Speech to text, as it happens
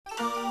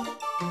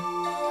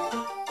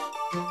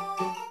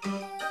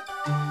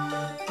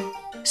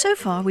So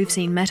far, we've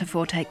seen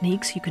metaphor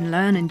techniques you can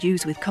learn and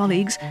use with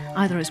colleagues,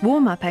 either as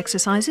warm-up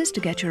exercises to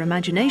get your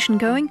imagination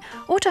going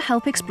or to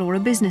help explore a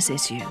business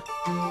issue.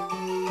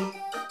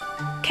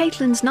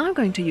 Caitlin's now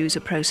going to use a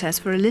process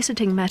for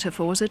eliciting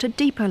metaphors at a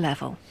deeper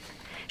level.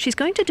 She's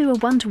going to do a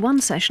one-to-one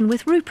session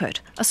with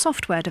Rupert, a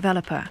software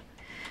developer.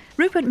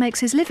 Rupert makes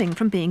his living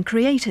from being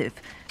creative,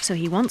 so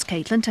he wants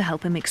Caitlin to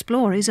help him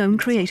explore his own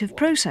creative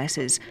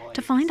processes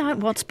to find out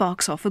what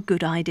sparks off a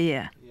good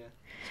idea.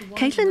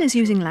 Caitlin is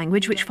using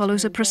language which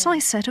follows a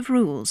precise set of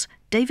rules,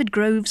 David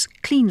Grove's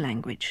clean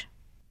language.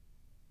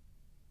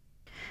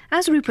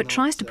 As Rupert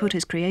tries to put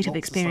his creative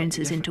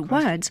experiences into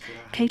words,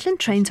 Caitlin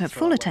trains her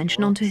full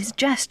attention onto his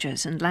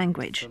gestures and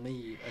language.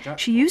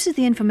 She uses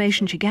the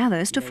information she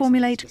gathers to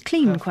formulate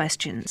clean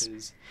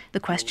questions. The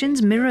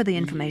questions mirror the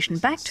information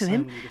back to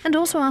him and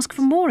also ask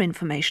for more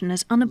information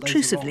as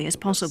unobtrusively as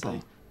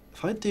possible.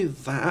 If I do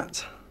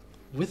that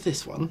with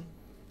this one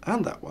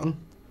and that one,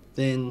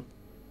 then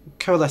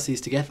coalesce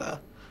these together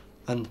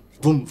and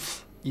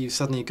boomf, you've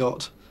suddenly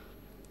got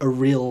a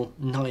real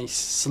nice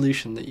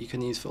solution that you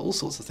can use for all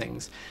sorts of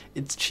things.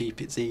 It's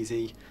cheap, it's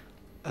easy,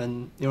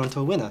 and you're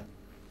onto a winner.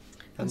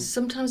 And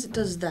sometimes it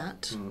does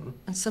that,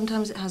 and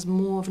sometimes it has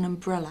more of an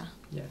umbrella.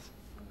 Yes.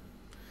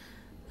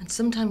 And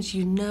sometimes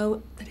you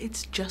know that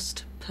it's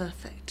just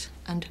perfect,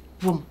 and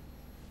vroom.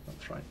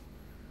 That's right.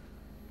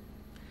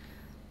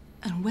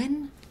 And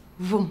when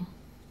vroom,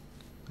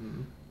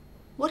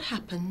 what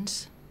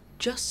happens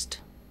just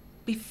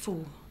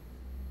before?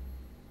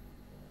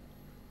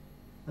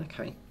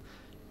 Okay.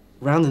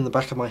 Round in the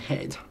back of my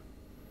head,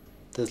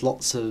 there's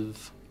lots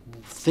of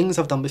things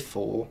I've done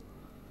before,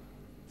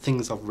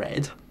 things I've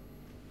read,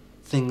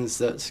 things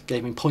that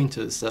gave me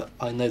pointers that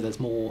I know there's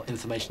more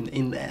information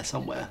in there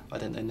somewhere. I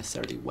don't know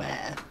necessarily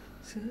where.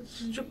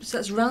 So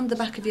that's round the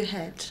back of your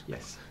head?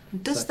 Yes.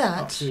 Does so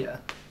that, up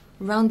here,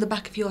 round the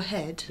back of your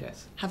head,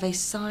 yes, have a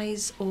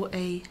size or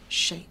a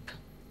shape?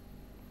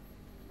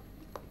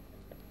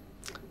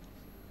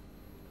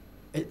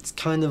 It's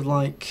kind of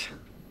like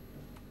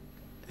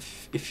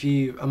if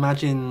you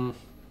imagine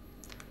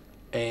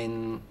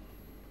in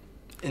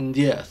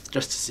the earth,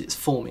 just as it's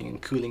forming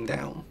and cooling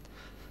down,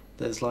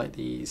 there's like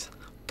these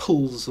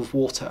pools of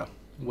water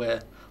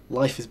where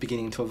life is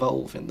beginning to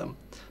evolve in them.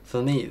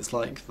 For me, it's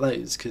like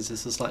those, because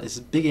this is like this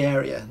big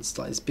area, it's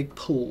like this big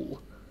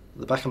pool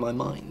at the back of my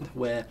mind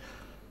where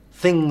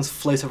things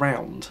float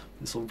around,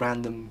 sort of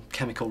random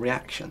chemical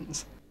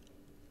reactions.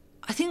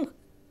 I think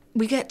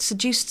we get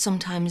seduced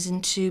sometimes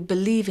into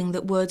believing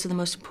that words are the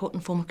most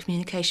important form of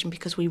communication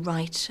because we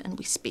write and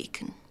we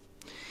speak.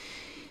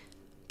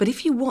 But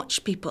if you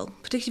watch people,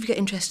 particularly if you get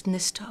interested in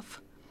this stuff,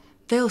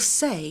 they'll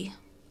say,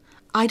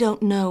 I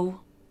don't know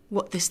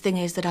what this thing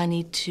is that I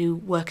need to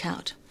work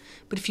out.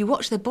 But if you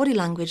watch their body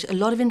language, a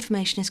lot of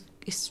information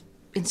is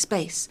in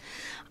space.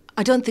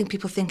 I don't think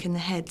people think in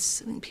their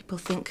heads. I think people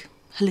think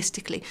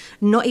holistically,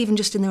 not even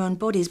just in their own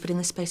bodies, but in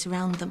the space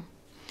around them.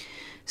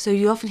 So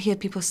you often hear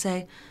people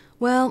say,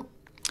 well,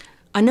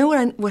 I know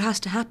what has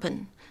to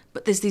happen,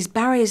 but there's these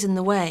barriers in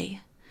the way,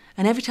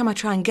 and every time I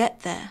try and get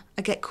there,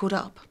 I get caught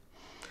up.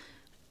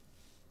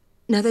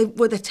 Now,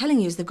 what they're telling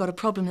you is they've got a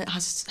problem that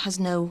has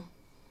no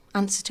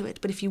answer to it,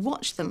 but if you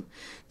watch them,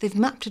 they've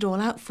mapped it all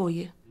out for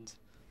you.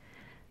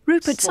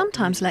 Rupert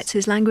sometimes lets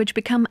his language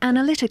become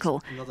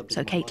analytical,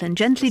 so Caitlin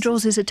gently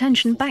draws his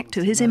attention back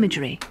to his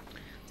imagery.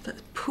 The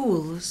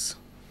pools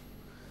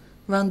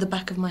round the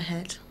back of my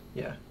head.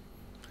 Yeah.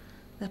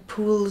 They're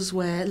pools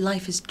where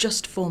life is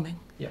just forming.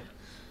 Yeah.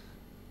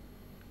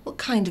 What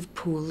kind of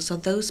pools are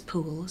those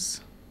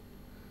pools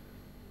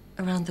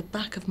around the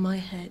back of my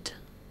head?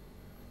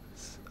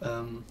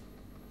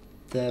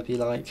 There'd be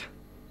like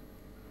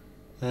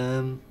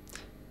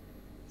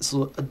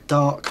sort of a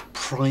dark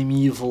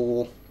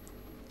primeval,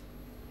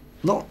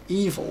 not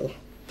evil,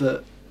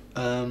 but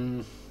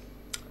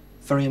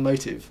very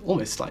emotive,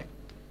 almost like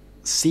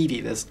seedy.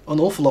 There's an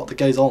awful lot that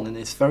goes on in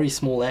this very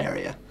small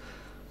area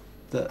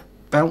that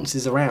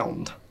bounces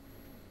around,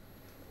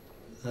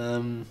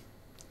 and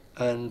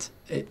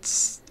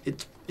it's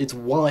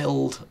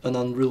wild and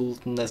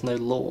unruled, and there's no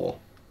law.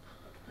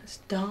 It's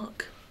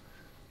dark,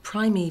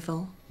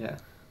 primeval, Yeah.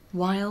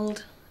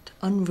 wild,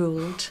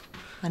 unruled,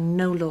 and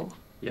no law.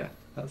 Yeah,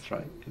 that's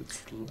right.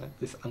 It's like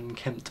this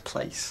unkempt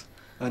place,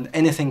 and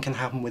anything can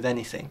happen with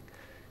anything.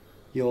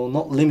 You're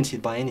not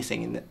limited by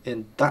anything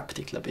in that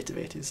particular bit of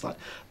it. It's like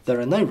there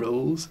are no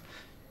rules.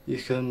 You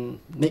can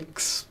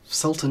mix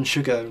salt and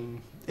sugar,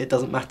 and it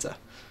doesn't matter.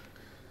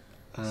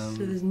 So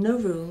there's no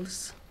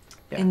rules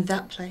in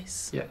that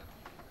place. Yeah.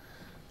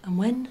 And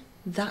when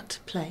that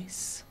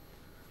place,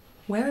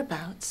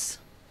 whereabouts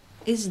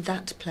is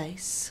that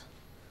place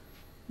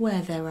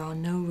where there are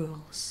no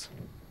rules?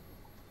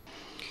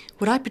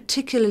 What I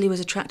particularly was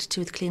attracted to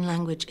with clean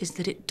language is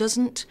that it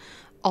doesn't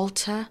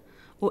alter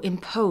or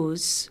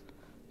impose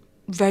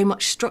very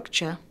much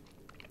structure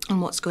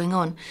on what's going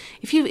on.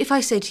 If I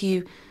say to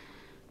you,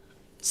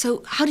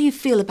 so how do you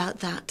feel about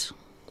that?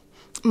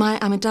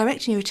 I'm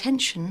directing your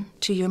attention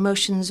to your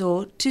emotions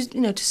or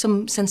to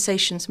some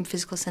sensation, some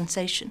physical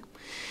sensation.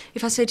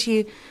 If I say to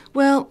you,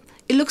 well,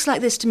 it looks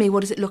like this to me,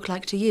 what does it look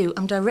like to you?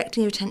 I'm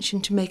directing your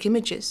attention to make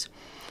images.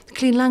 The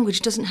clean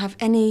language doesn't have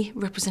any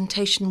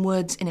representation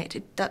words in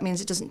it. That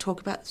means it doesn't talk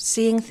about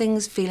seeing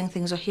things, feeling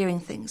things, or hearing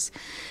things.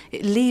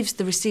 It leaves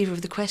the receiver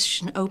of the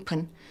question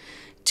open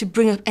to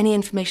bring up any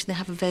information they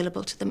have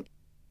available to them.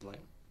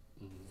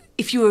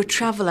 If you were a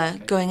traveller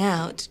going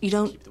out,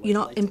 you're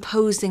not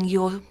imposing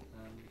your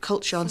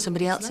culture on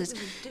somebody else's.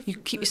 You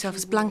keep yourself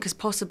as blank as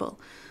possible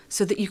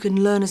so that you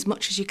can learn as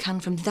much as you can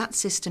from that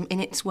system in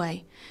its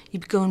way. You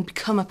go and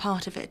become a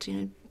part of it.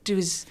 Do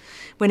as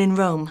when in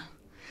Rome,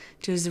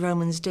 do as the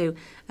Romans do,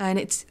 and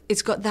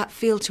it's got that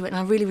feel to it. And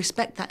I really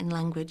respect that in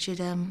language.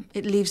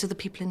 It leaves other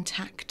people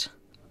intact.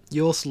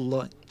 You're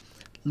also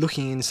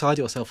looking inside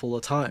yourself all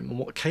the time, and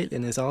what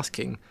Caitlin is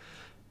asking,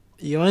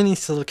 you only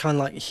sort of kind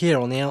of hear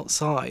on the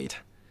outside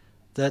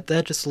that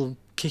they're just sort of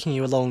kicking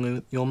you along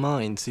with your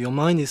mind. So your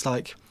mind is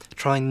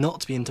trying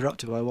not to be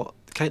interrupted by what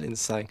Caitlin's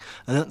saying.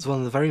 And that's one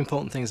of the very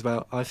important things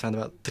I found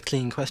about the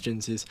clean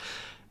questions is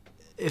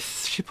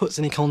if she puts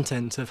any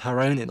content of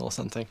her own in or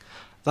something,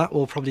 that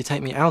will probably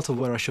take me out of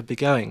where I should be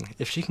going.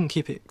 If she can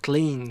keep it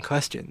clean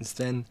questions,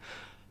 then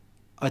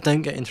I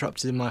don't get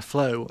interrupted in my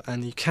flow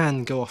and you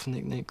can go off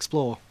and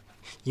explore.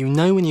 You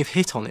know when you've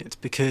hit on it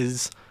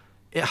because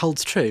it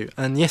holds true.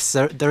 And yes,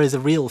 there is a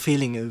real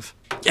feeling of,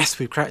 yes,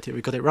 we've cracked it,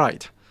 we've got it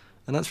right.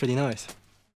 And that's really nice.